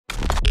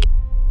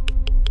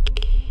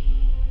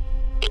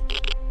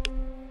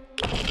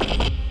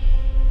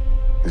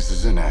This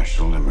is a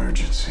national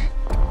emergency.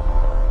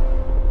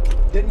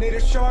 Detonator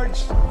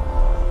charged.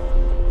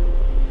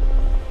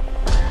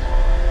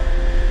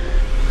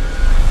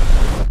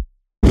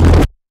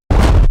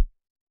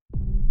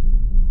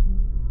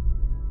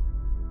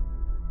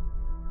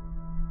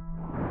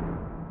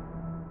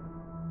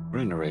 We're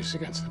in a race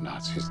against the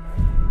Nazis.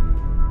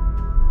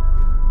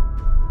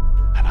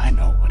 And I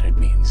know what it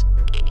means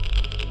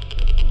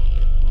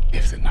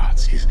if the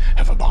Nazis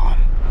have a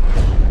bomb.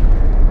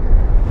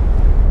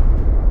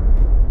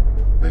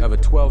 We have a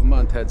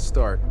 12-month head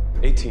start.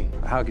 18.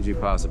 How could you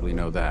possibly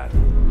know that?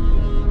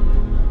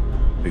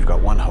 We've got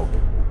one hope.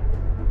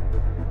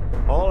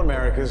 All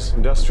America's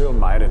industrial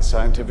might and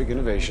scientific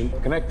innovation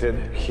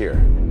connected here.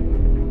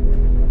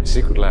 A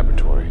secret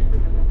laboratory.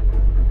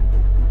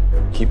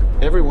 Keep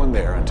everyone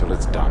there until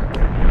it's done.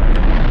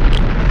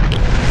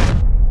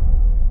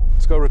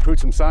 Let's go recruit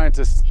some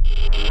scientists.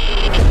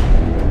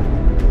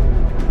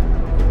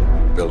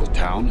 Build a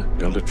town,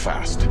 build it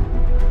fast.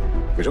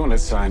 If we don't let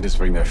scientists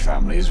bring their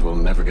families, we'll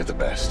never get the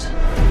best.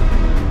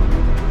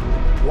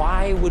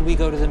 Why would we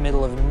go to the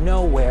middle of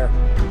nowhere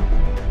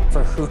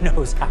for who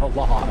knows how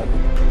long?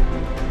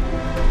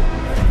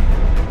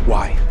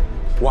 Why?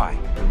 Why?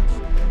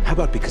 How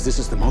about because this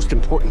is the most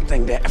important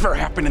thing to ever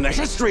happen in the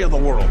history of the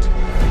world?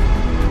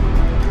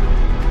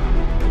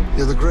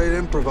 You're the great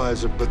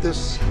improviser, but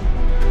this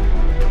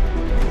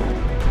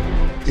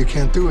you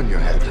can't do in your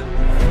head.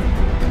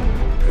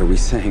 Are we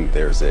saying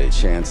there's a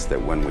chance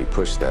that when we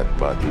push that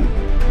button,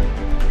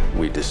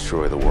 we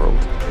destroy the world?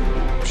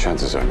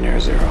 Chances are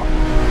near zero.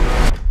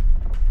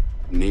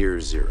 Near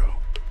zero.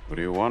 What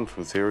do you want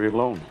from theory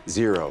alone?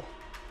 0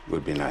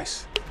 would be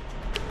nice.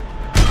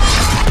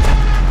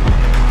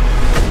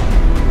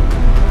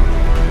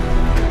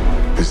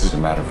 This is a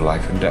matter of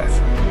life and death.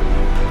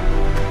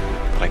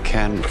 But I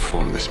can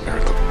perform this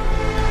miracle.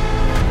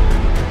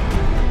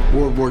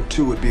 World War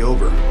II would be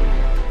over.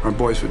 Our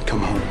boys would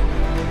come home.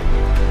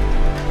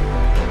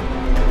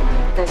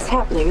 That's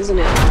happening, isn't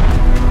it?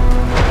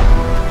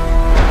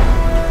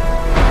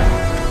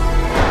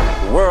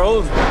 The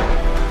world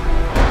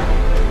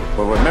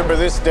will remember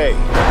this day.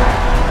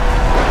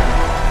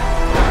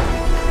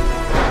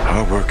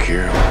 Our work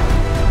here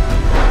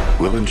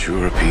will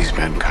ensure a peace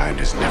mankind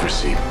has never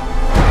seen.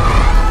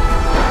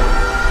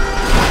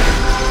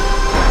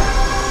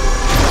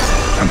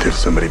 Until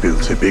somebody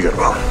builds a bigger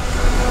one.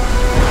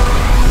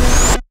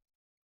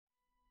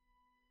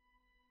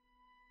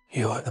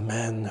 You are the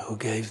man who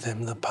gave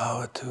them the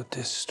power to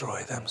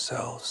destroy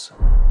themselves.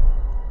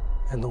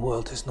 And the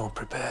world is not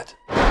prepared.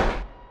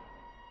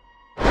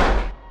 8,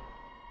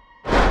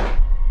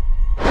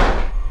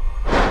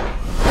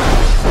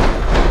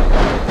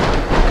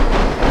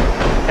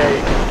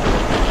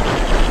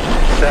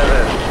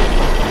 7,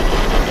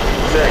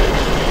 6,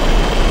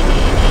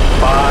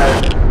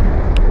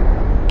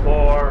 5,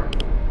 4,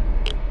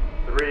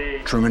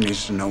 3. Truman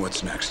needs to know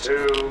what's next.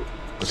 2,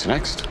 What's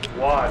next?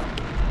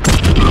 1.